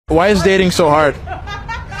Why is dating so hard?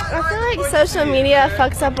 I feel like social media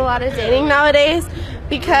fucks up a lot of dating nowadays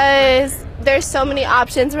because there's so many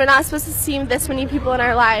options. We're not supposed to see this many people in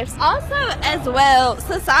our lives. Also, as well,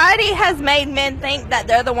 society has made men think that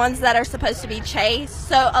they're the ones that are supposed to be chased.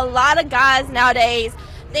 So a lot of guys nowadays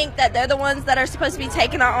think that they're the ones that are supposed to be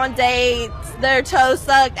taken out on dates, their toes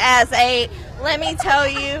sucked, ass ate. Let me tell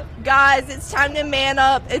you, guys, it's time to man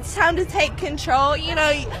up. It's time to take control. You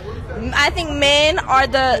know, I think men are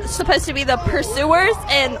supposed to be the pursuers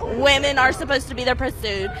and women are supposed to be the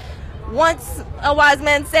pursued. Once a wise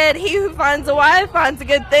man said, he who finds a wife finds a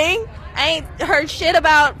good thing. I ain't heard shit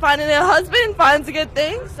about finding a husband finds a good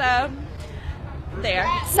thing, so there.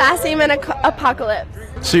 Sassy man apocalypse.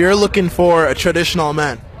 So you're looking for a traditional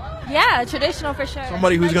man, Yeah, traditional for sure.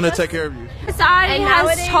 somebody who's gonna take care of you. Society And has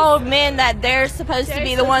nowadays, told men that they're supposed to they're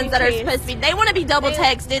be the ones that are chased. supposed to be. They want to be double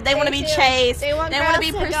texted. They want to be chased. They want to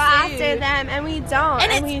be girls pursued. to go after them, and we don't.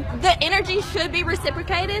 And the energy should be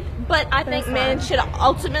reciprocated, but I think men should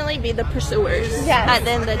ultimately be the pursuers Yes, at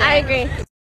the end of the day. I agree.